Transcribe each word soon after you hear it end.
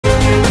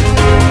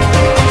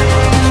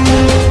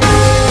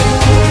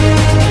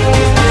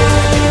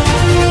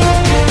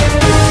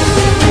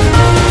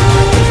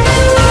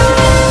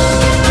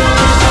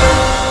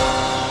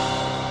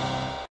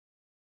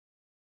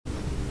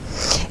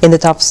In the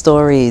top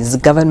stories,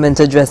 government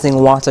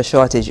addressing water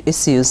shortage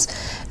issues,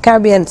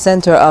 Caribbean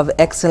Center of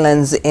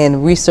Excellence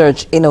in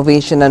Research,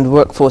 Innovation and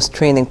Workforce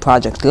Training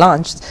project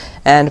launched,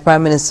 and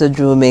Prime Minister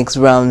Drew makes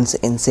rounds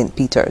in St.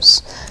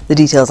 Peter's. The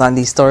details on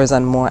these stories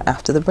and more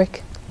after the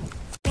break.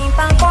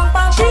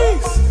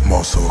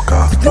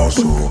 Mosoka,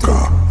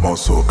 mosoka,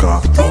 mosoka,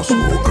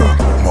 mosoka,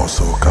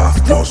 mosoka,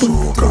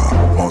 mosoka,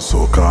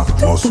 mosoka,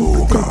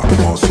 mosoka,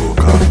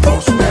 mosoka,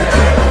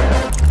 mosoka.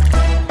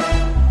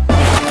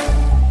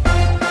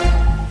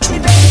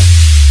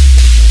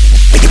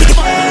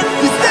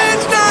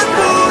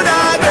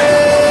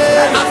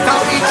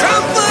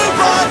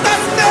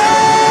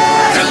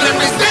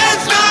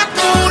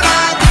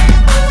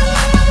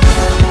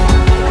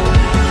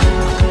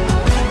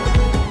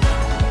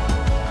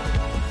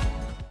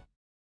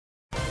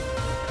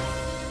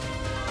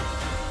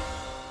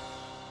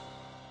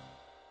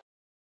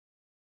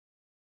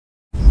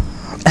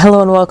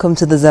 Hello and welcome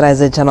to the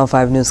ZIZ Channel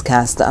 5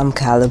 newscast. I'm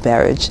Carla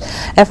Berridge.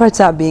 Efforts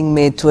are being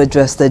made to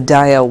address the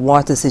dire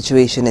water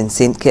situation in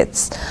St.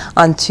 Kitts.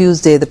 On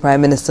Tuesday, the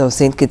Prime Minister of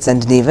St. Kitts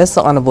and Nevis,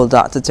 Honorable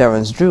Dr.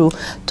 Terence Drew,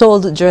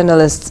 told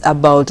journalists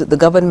about the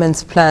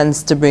government's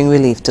plans to bring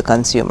relief to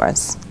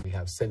consumers. We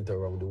have sent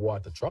around the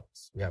water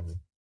trucks. We have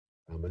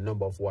a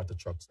number of water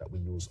trucks that we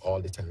use all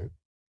the time.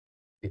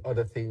 The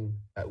other thing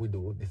that we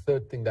do, the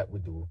third thing that we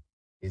do,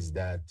 is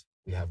that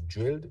we have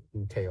drilled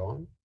in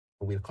Keon.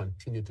 We'll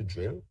continue to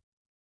drill,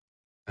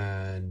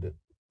 and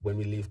when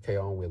we leave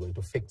Keon, we're going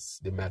to fix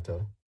the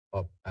matter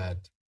up at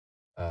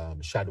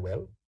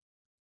Shadwell,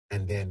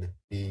 and then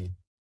the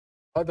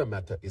other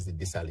matter is the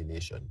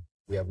desalination.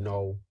 We have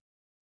now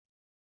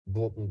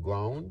broken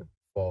ground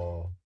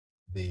for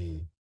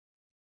the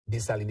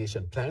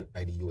desalination plant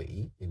by the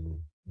UAE in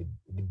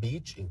the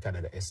beach in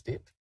Canada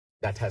Estate.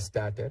 That has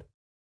started,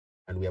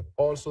 and we have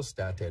also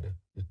started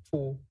the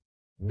 2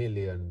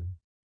 million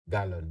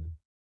gallon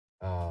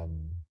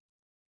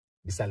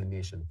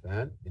desalination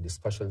plant. The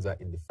discussions are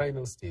in the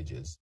final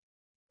stages.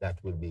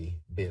 That will be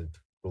built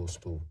close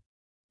to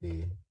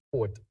the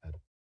port at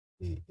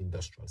the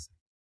industrial site.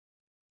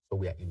 So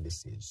we are in this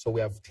stage. So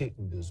we have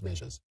taken those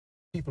measures.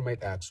 People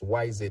might ask,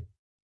 why is it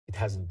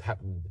hasn't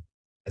happened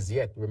as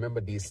yet? Remember,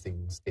 these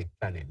things take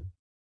planning,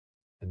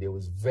 and there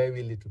was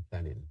very little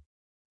planning,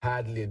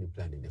 hardly any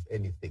planning, if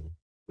anything.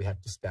 We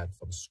had to start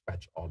from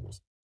scratch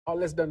almost. All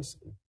less than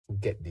to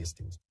get these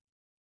things.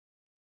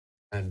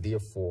 And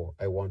therefore,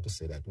 I want to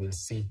say that we'll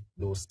see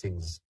those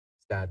things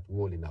start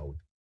rolling out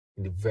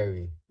in the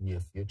very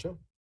near future.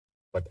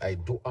 But I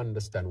do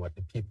understand what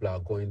the people are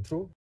going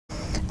through.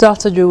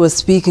 Dr. Drew was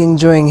speaking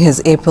during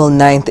his April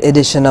 9th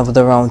edition of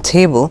the Round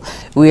Table,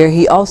 where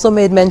he also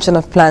made mention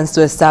of plans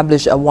to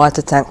establish a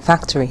water tank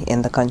factory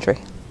in the country.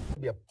 It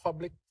will be a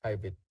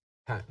public-private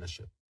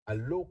partnership. A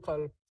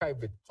local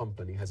private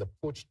company has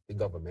approached the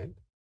government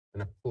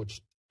and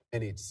approached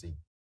NHC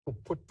to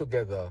put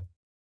together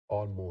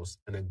almost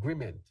an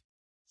agreement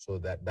so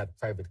that that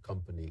private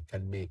company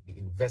can make the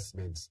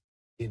investments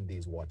in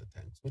these water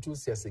tanks, which will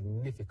see a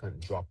significant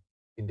drop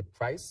in the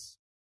price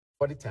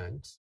for the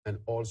tanks, and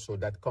also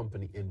that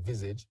company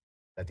envisage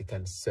that it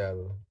can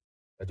sell,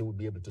 that it will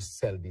be able to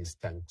sell these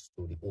tanks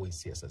to the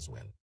OECS as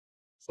well.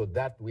 So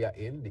that we are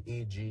in, the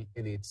AG,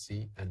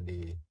 NHC, and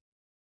the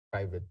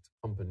private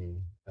company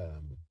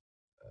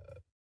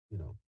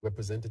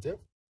representative,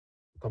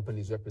 the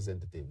company's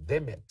representative, they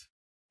met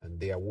and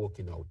they are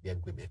working out the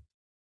agreement.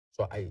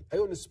 So I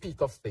only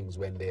speak of things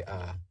when they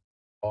are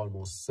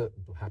almost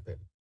certain to happen,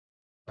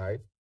 right?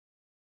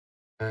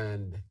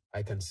 And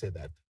I can say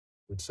that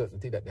with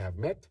certainty that they have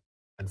met.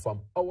 And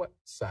from our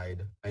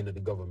side, I know the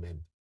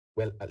government,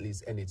 well, at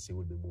least NHC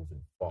will be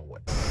moving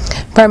forward.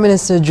 Prime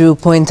Minister Drew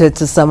pointed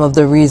to some of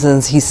the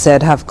reasons he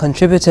said have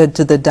contributed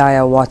to the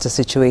dire water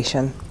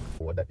situation.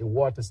 That the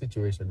water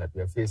situation that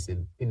we are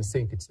facing in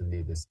St. Kitts and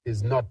Nevis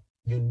is not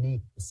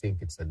unique to St.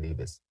 Kitts and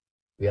Nevis.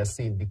 We are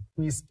seeing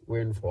decreased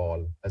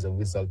rainfall as a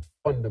result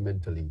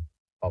fundamentally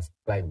of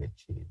climate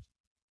change.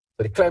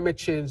 So the climate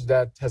change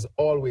that has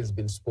always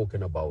been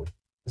spoken about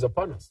is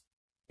upon us.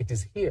 It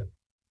is here.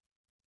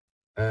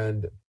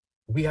 And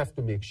we have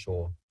to make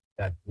sure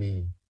that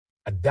we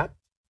adapt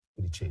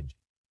to the change.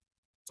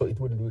 So it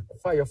would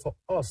require for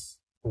us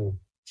to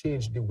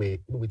change the way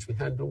in which we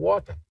handle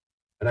water.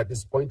 And at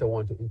this point, I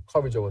want to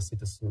encourage our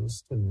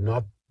citizens to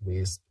not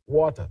waste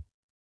water.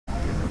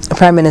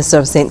 Prime Minister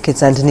of St.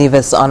 Kitts and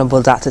Nevis,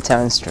 Honorable Dr.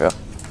 Terence Drew.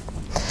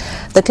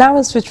 The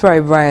Clarence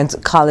Fitzroy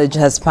Bryant College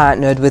has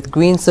partnered with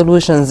Green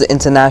Solutions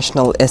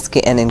International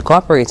SKN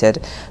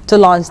Incorporated to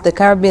launch the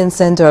Caribbean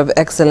Center of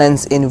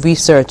Excellence in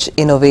Research,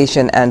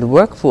 Innovation and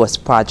Workforce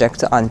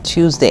project on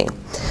Tuesday.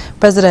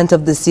 President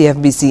of the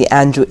CFBC,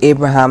 Andrew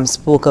Abraham,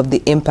 spoke of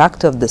the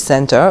impact of the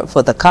center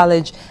for the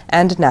college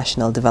and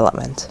national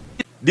development.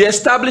 The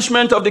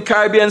establishment of the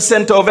Caribbean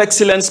Center of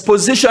Excellence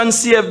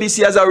positions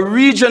CFBC as a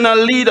regional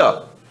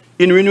leader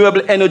in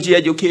renewable energy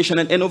education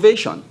and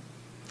innovation.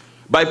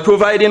 By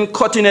providing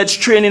cutting-edge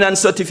training and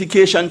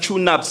certification through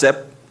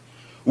NABCEP,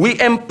 we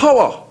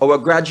empower our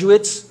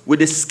graduates with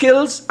the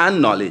skills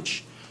and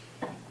knowledge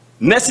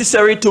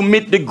necessary to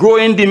meet the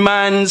growing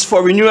demands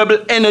for renewable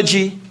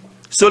energy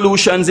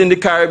solutions in the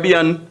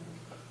Caribbean.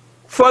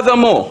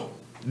 Furthermore,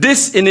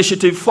 this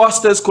initiative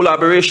fosters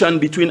collaboration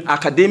between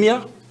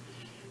academia,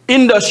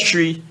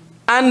 industry,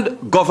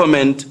 and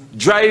government,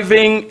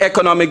 driving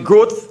economic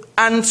growth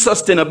and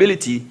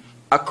sustainability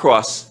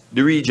across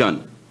the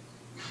region.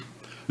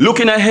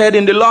 Looking ahead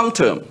in the long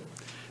term,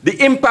 the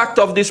impact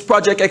of this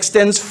project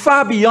extends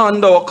far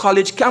beyond our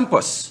college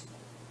campus.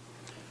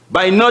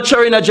 By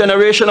nurturing a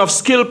generation of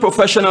skilled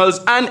professionals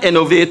and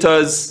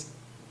innovators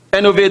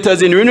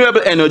in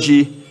renewable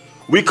energy,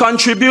 we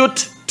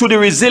contribute to the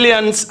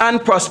resilience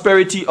and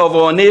prosperity of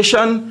our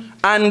nation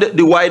and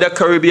the wider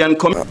Caribbean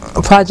community.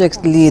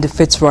 Project lead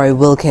Fitzroy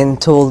Wilkin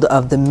told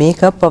of the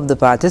makeup of the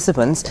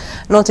participants,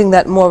 noting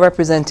that more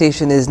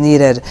representation is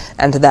needed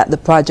and that the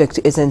project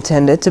is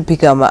intended to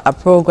become a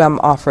program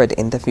offered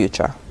in the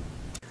future.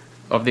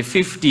 Of the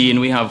 15,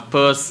 we have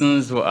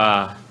persons who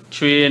are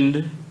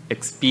trained,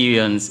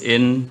 experienced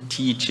in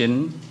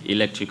teaching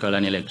electrical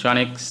and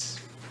electronics,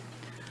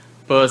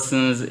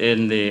 persons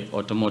in the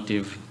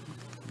automotive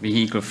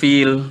vehicle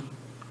field.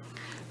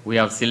 We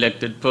have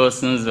selected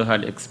persons who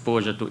had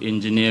exposure to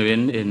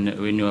engineering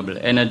in renewable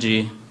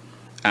energy,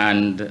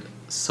 and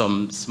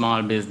some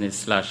small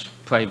business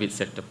 / private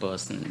sector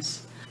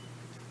persons.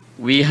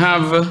 We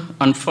have,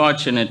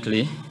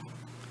 unfortunately,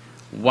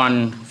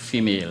 one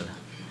female,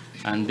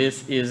 and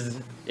this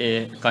is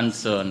a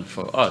concern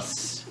for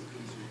us.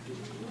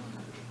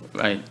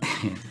 Right.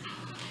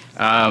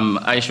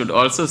 I should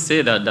also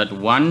say that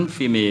one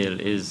female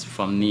is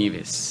from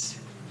Nevis.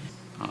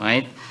 All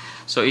right.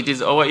 So it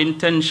is our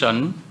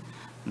intention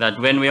that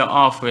when we are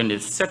offering the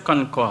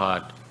second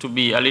cohort to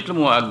be a little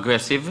more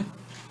aggressive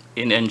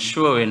in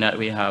ensuring that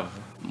we have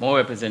more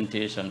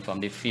representation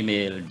from the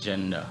female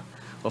gender.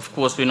 Of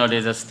course, we know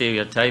there's a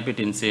stereotype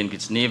in St.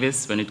 Kitts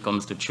Nevis when it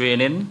comes to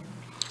training,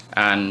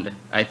 and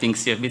I think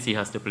CFBC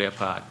has to play a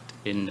part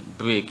in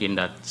breaking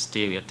that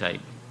stereotype,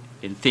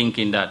 in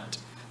thinking that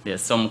there are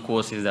some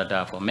courses that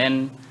are for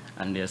men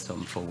and there's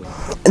some for women.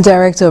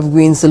 Director of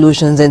Green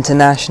Solutions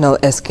International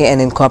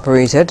SKN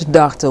Incorporated,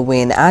 Dr.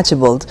 Wayne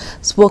Archibald,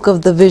 spoke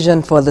of the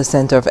vision for the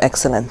Center of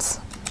Excellence.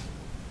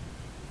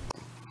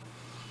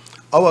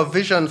 Our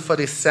vision for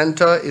this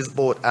center is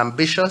both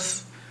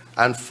ambitious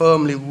and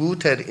firmly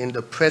rooted in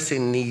the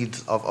pressing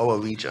needs of our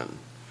region.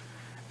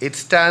 It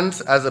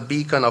stands as a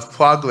beacon of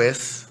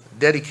progress,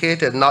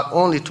 dedicated not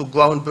only to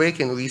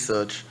groundbreaking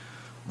research,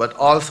 but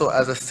also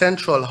as a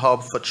central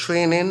hub for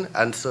training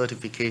and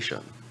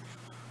certification.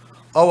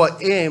 Our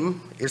aim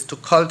is to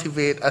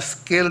cultivate a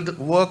skilled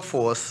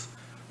workforce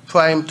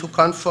primed to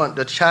confront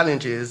the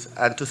challenges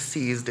and to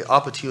seize the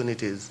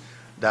opportunities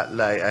that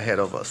lie ahead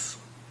of us.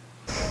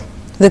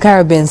 The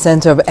Caribbean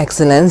Center of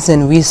Excellence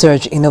in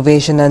Research,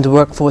 Innovation and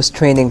Workforce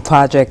Training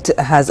project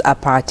has a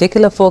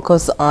particular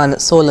focus on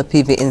solar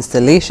PV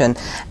installation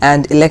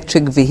and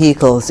electric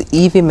vehicles,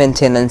 EV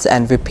maintenance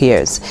and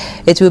repairs.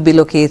 It will be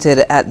located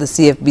at the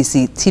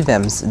CFBC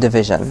TVEMS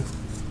division.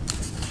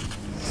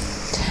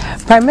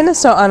 Prime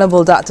Minister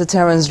Honorable Dr.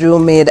 Terence Drew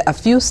made a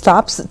few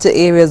stops to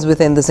areas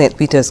within the St.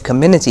 Peter's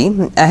community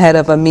ahead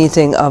of a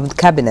meeting of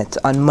Cabinet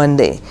on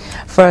Monday.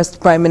 First,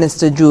 Prime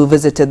Minister Drew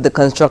visited the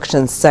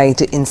construction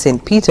site in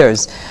St.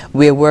 Peter's,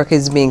 where work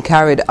is being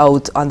carried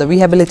out on the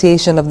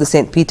rehabilitation of the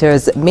St.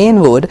 Peter's Main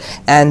Road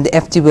and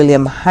FT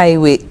William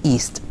Highway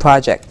East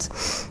project.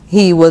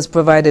 He was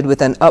provided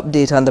with an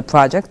update on the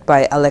project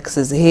by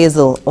Alexis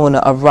Hazel, owner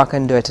of Rock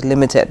and Dirt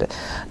Limited.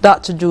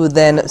 Dr. Drew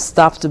then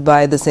stopped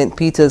by the St.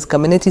 Peter's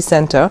Community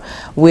Center,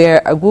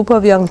 where a group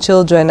of young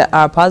children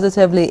are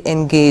positively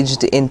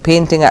engaged in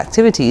painting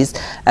activities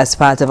as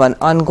part of an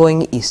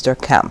ongoing Easter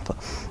camp.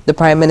 The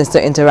Prime Minister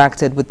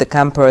interacted with the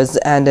campers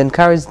and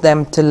encouraged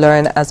them to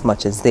learn as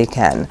much as they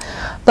can.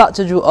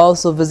 Dr. Drew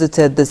also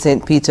visited the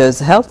St. Peter's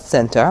Health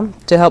Center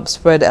to help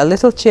spread a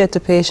little cheer to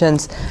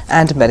patients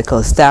and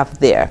medical staff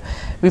there.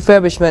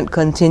 Refurbishment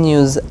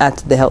continues at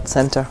the health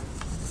center.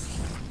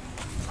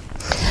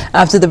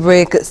 After the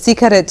break, Sea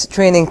Cadet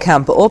Training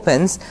Camp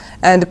opens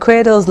and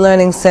Cradles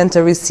Learning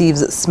Center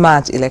receives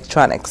smart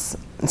electronics.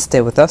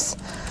 Stay with us.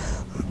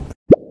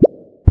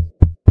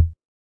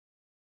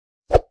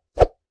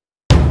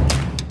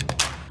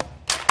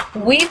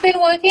 We've been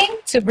working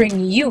to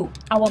bring you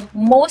our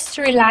most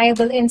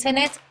reliable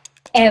internet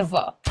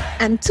ever.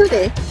 And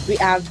today, we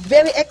are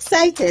very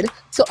excited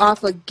to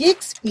offer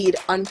gig speed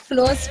on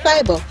Flo's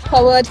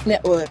fiber-powered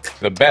network.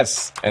 The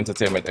best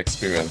entertainment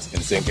experience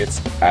in St. Kitts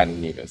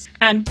and Nevis.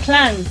 And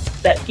plans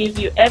that give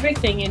you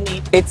everything you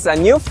need. It's a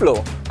new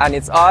Flo, and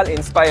it's all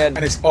inspired.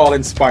 And it's all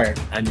inspired.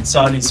 And it's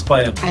all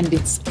inspired. And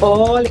it's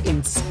all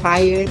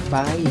inspired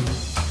by you.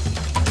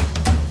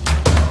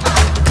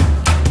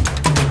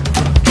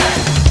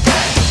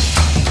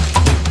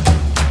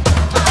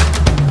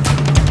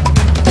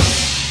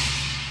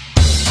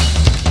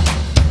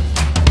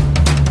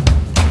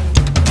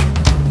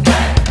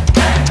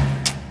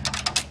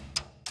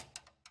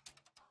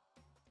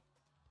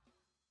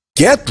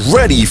 Get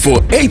ready for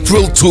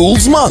April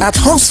Tools Month at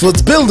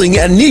Hunsford's Building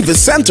and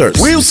Nevis Centers.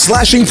 We're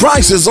slashing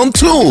prices on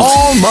tools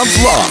all month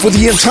long. For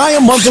the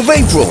entire month of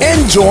April,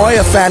 enjoy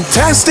a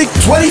fantastic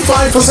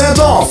 25%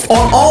 off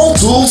on all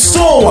tools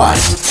store-wide.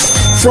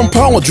 From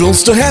power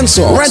drills to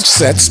handsaws, wrench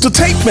sets to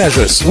tape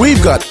measures,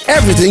 we've got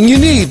everything you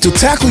need to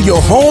tackle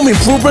your home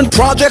improvement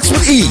projects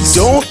with ease.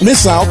 Don't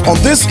miss out on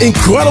this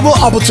incredible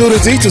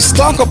opportunity to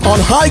stock up on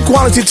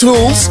high-quality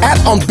tools at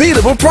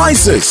unbeatable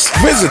prices.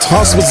 Visit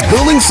Hunsford's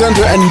Building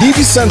Center and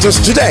Nevis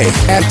Centers today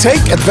and take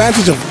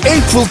advantage of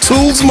April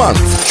Tools Month.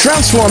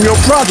 Transform your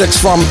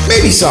projects from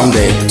maybe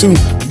someday to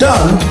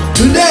done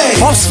today.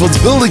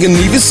 Hunsford's Building and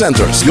Nevis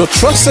Centers, your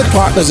trusted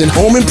partners in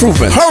home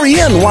improvement. Hurry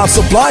in while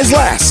supplies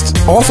last.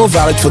 Offer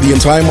valid for the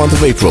entire month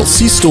of April.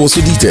 See stores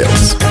for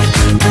details.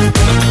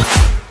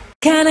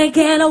 Can I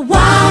get a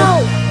wow?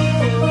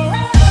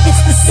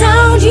 It's the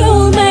sound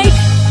you'll make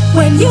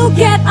when you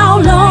get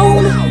out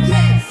alone.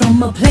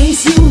 From a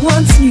place you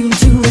once knew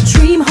to a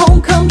dream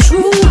home come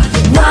true.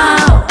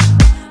 Wow,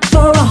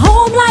 for a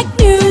home like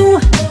new.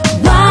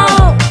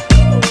 Wow,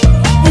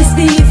 it's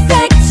the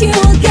effect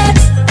you'll get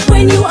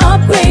when you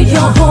upgrade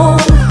your home.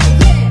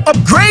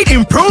 Upgrade,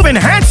 improve,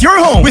 enhance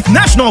your home with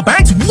National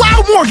Bank's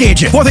Wow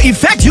Mortgage. For the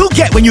effect you'll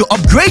get when you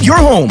upgrade your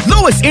home.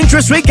 Lowest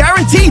interest rate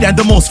guaranteed and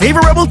the most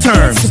favorable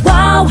terms. It's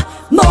Wow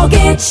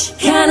Mortgage.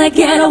 Can I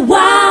get a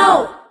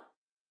wow?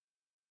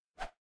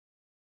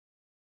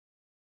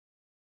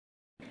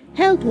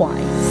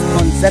 Healthwise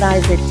on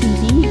ZIZ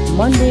TV,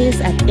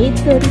 Mondays at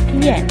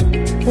 8:30 p.m.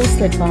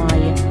 Hosted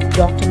by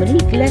Dr.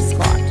 Malik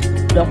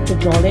Lescott, Dr.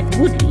 Jolette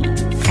Woodley,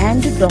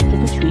 and Dr.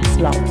 Patrice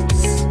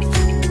Lawrence.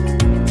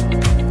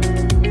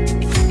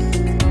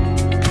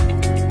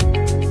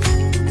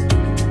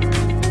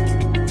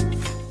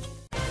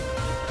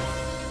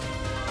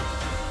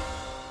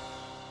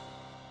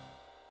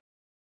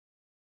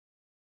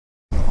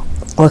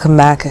 Welcome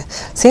back.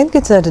 St.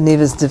 Kitts and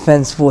Nevis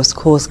Defence Force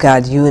Coast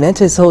Guard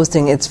Unit is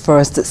hosting its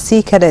first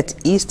Sea Cadet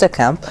Easter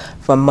Camp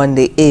from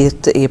Monday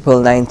 8th to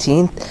April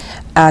 19th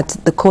at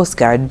the Coast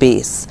Guard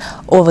base.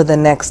 Over the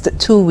next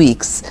 2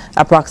 weeks,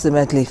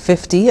 approximately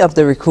 50 of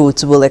the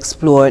recruits will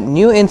explore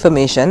new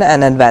information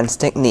and advanced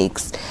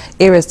techniques.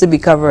 Areas to be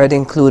covered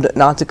include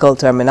nautical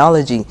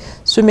terminology,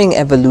 swimming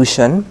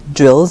evolution,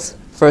 drills,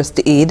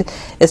 first aid,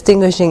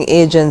 extinguishing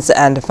agents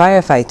and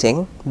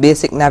firefighting,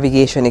 basic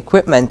navigation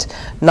equipment,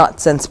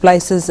 knots and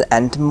splices,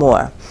 and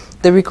more.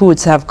 The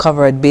recruits have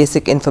covered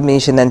basic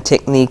information and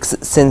techniques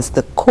since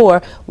the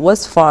Corps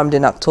was formed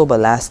in October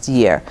last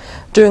year.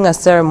 During a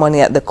ceremony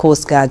at the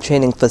Coast Guard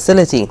training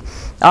facility,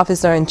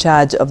 Officer in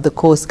charge of the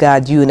Coast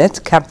Guard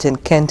unit, Captain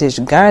Kentish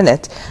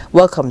Garnett,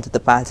 welcomed the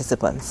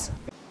participants.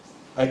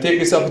 I take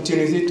this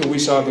opportunity to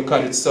wish all the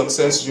cadets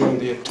success during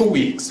their 2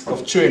 weeks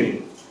of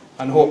training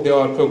and hope they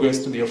all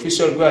progress to the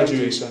official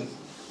graduation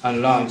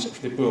and launch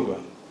of the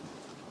program.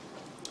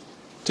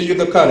 To you,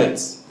 the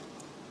cadets,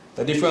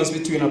 the difference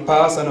between a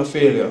pass and a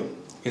failure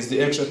is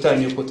the extra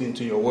time you put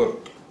into your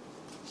work.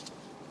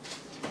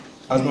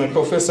 As my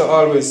professor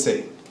always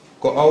said,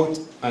 go out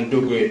and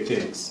do great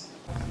things.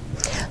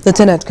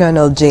 Lieutenant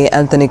Colonel J.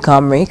 Anthony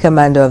Comrie,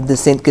 commander of the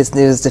St. Kitts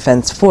Nevis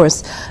Defence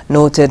Force,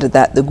 noted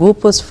that the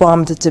group was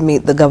formed to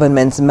meet the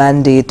government's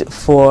mandate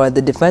for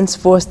the Defence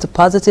Force to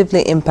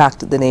positively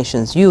impact the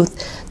nation's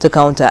youth to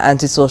counter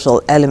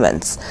antisocial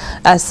elements.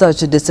 As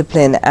such,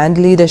 discipline and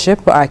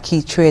leadership are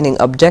key training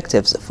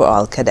objectives for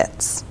all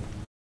cadets.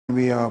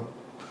 We are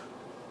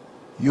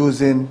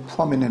using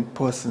prominent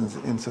persons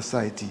in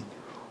society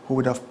who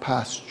would have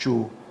passed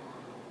through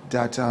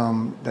that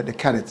the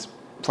cadets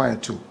prior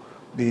to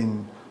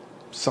being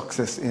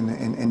success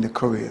in the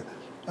career.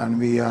 And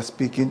we are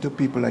speaking to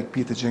people like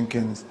Peter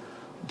Jenkins,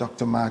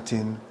 Dr.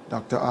 Martin,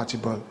 Dr.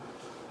 Archibald,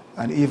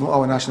 and even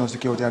our National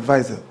Security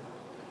Advisor.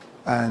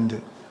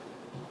 And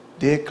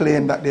they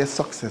claim that their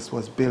success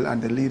was built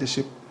on the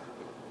leadership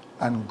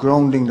and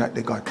grounding that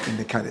they got in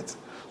the cadets.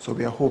 So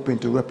we are hoping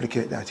to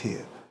replicate that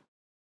here.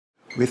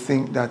 We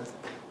think that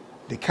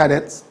the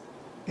cadets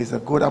is a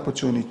good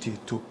opportunity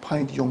to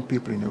point young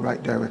people in the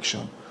right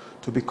direction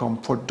to become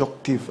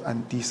productive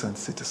and decent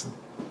citizens.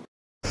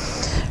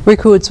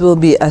 Recruits will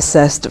be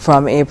assessed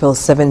from April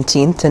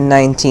 17th to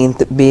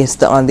 19th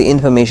based on the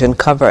information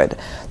covered.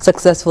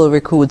 Successful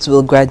recruits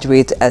will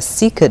graduate as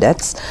Sea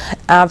Cadets,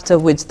 after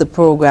which the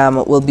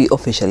program will be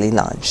officially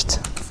launched.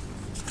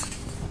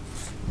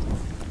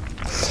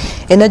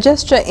 In a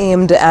gesture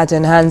aimed at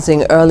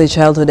enhancing early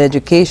childhood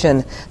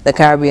education, the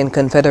Caribbean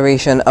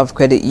Confederation of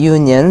Credit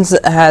Unions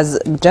has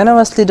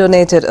generously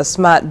donated a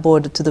smart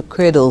board to the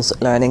Cradles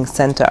Learning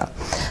Center.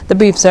 The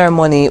brief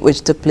ceremony,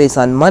 which took place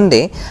on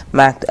Monday,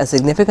 marked a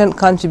significant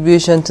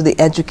contribution to the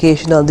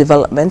educational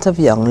development of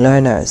young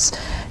learners.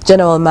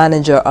 General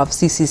Manager of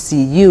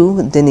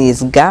CCCU,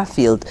 Denise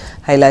Garfield,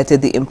 highlighted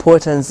the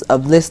importance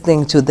of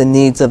listening to the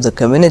needs of the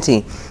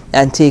community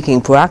and taking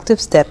proactive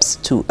steps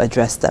to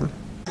address them.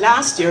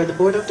 Last year, the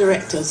Board of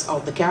Directors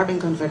of the Caribbean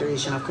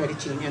Confederation of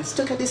Credit Unions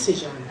took a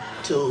decision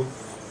to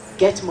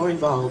get more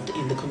involved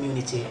in the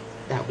community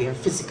that we are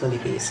physically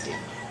based in.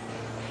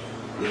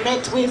 We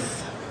met with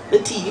the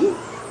team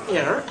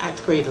here at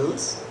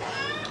Cradles.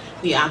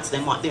 We asked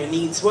them what their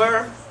needs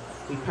were.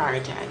 We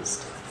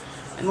prioritized.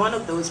 And one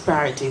of those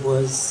priorities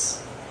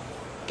was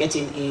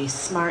getting a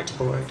smart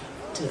board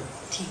to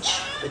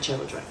teach the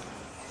children.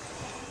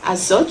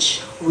 As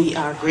such, we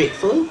are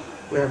grateful,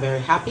 we're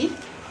very happy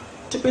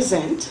to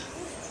present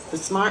the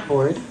smart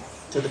board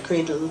to the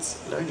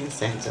Cradles Learning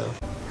Center.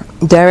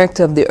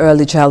 Director of the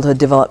Early Childhood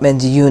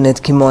Development Unit,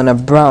 Kimona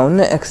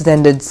Brown,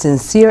 extended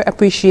sincere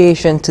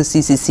appreciation to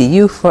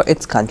CCCU for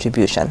its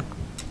contribution.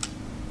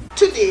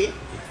 Today,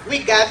 we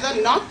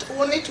gather not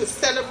only to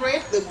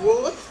celebrate the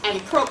growth and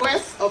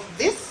progress of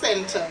this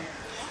center,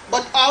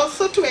 but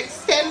also to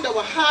extend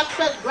our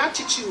heartfelt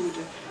gratitude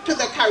to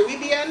the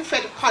Caribbean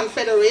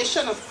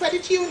Confederation of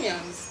Credit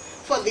Unions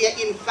for their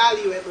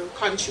invaluable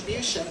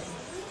contribution.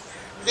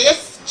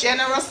 This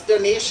generous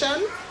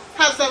donation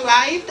has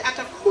arrived at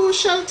a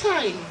crucial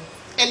time,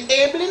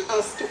 enabling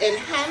us to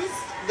enhance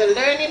the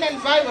learning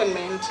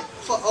environment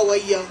for our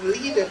young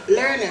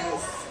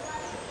learners.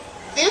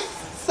 This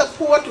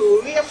support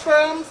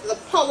reaffirms the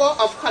power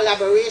of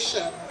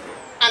collaboration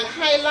and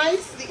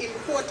highlights the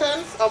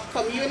importance of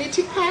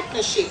community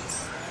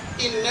partnerships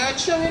in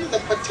nurturing the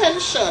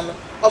potential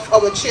of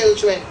our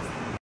children.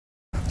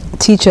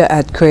 Teacher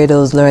at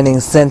Cradles Learning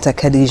Center,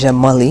 Khadija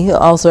Mully,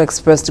 also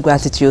expressed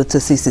gratitude to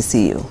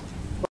CCCU.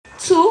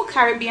 To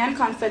Caribbean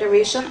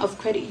Confederation of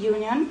Credit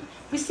Union,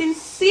 we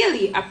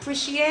sincerely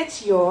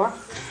appreciate your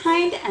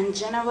kind and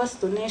generous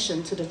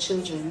donation to the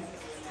children.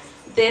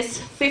 This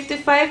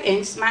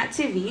 55-inch smart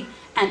TV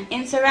and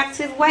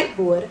interactive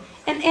whiteboard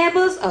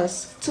enables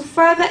us to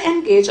further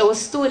engage our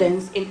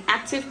students in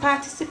active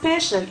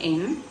participation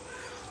in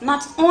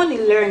not only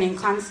learning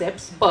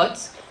concepts,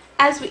 but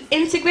as we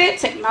integrate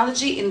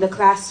technology in the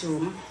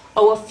classroom,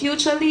 our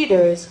future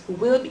leaders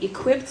will be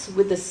equipped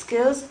with the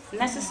skills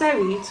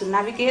necessary to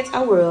navigate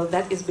a world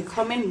that is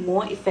becoming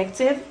more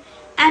effective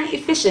and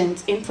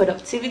efficient in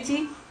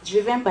productivity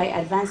driven by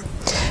advanced.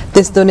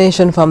 This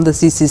donation from the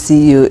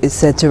CCCU is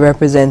said to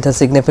represent a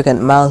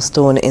significant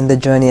milestone in the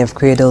journey of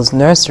Cradles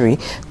Nursery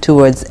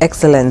towards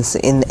excellence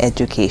in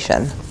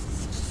education.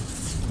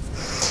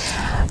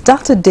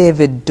 Dr.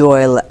 David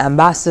Doyle,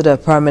 Ambassador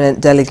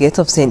Permanent Delegate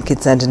of St.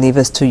 Kitts and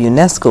Nevis to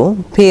UNESCO,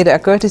 paid a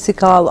courtesy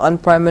call on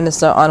Prime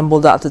Minister Honorable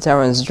Dr.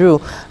 Terence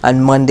Drew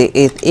on Monday,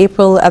 8th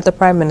April at the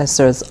Prime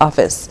Minister's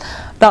office.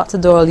 Dr.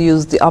 Doyle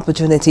used the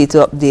opportunity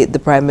to update the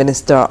Prime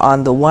Minister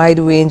on the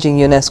wide-ranging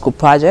UNESCO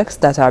projects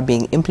that are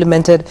being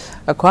implemented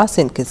across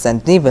St. Kitts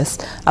and Nevis,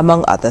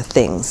 among other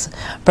things.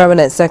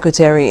 Permanent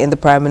Secretary in the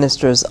Prime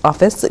Minister's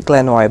office,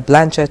 Glenroy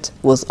Blanchett,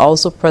 was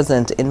also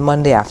present in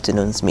Monday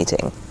afternoon's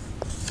meeting.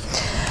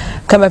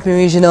 Come up in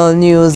regional news.